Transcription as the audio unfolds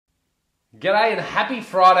G'day and happy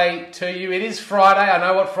Friday to you. It is Friday. I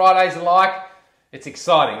know what Fridays are like. It's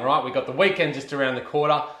exciting, right? We've got the weekend just around the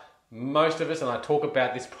corner. Most of us, and I talk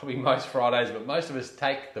about this probably most Fridays, but most of us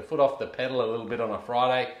take the foot off the pedal a little bit on a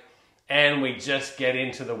Friday and we just get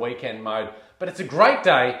into the weekend mode. But it's a great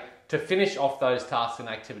day to finish off those tasks and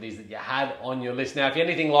activities that you had on your list. Now, if you're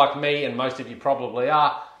anything like me, and most of you probably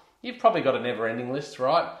are, you've probably got a never-ending list,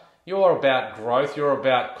 right? You're about growth. You're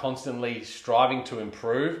about constantly striving to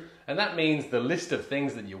improve. And that means the list of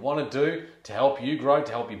things that you want to do to help you grow,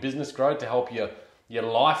 to help your business grow, to help your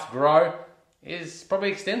life grow is probably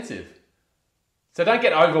extensive. So don't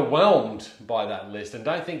get overwhelmed by that list and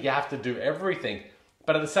don't think you have to do everything.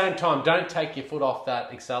 But at the same time, don't take your foot off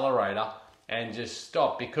that accelerator and just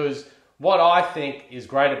stop. Because what I think is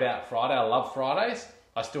great about Friday, I love Fridays.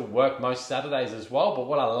 I still work most Saturdays as well. But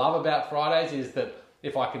what I love about Fridays is that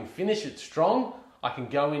if I can finish it strong, I can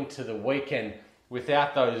go into the weekend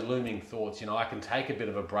without those looming thoughts. I can take a bit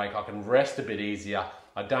of a break. I can rest a bit easier.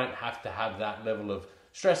 I don't have to have that level of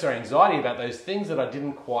stress or anxiety about those things that I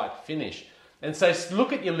didn't quite finish. And so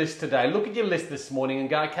look at your list today. Look at your list this morning and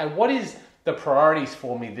go, okay, what is the priorities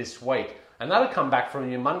for me this week? And that'll come back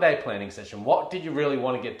from your Monday planning session. What did you really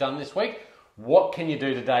want to get done this week? What can you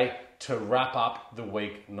do today to wrap up the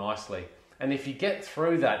week nicely? And if you get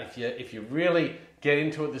through that, if you really get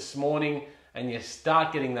into it this morning and you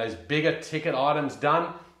start getting those bigger ticket items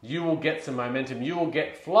done, you will get some momentum, you will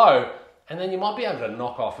get flow, and then you might be able to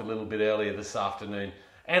knock off a little bit earlier this afternoon.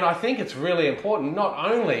 And I think it's really important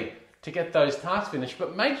not only to get those tasks finished,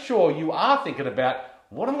 but make sure you are thinking about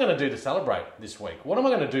what I'm going to do to celebrate this week. What am I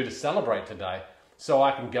going to do to celebrate today so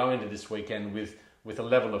I can go into this weekend with a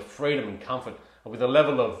level of freedom and comfort, with a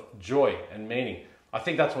level of joy and meaning. I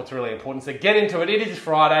think that's what's really important. So get into it. It is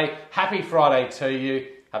Friday. Happy Friday to you.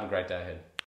 Have a great day ahead.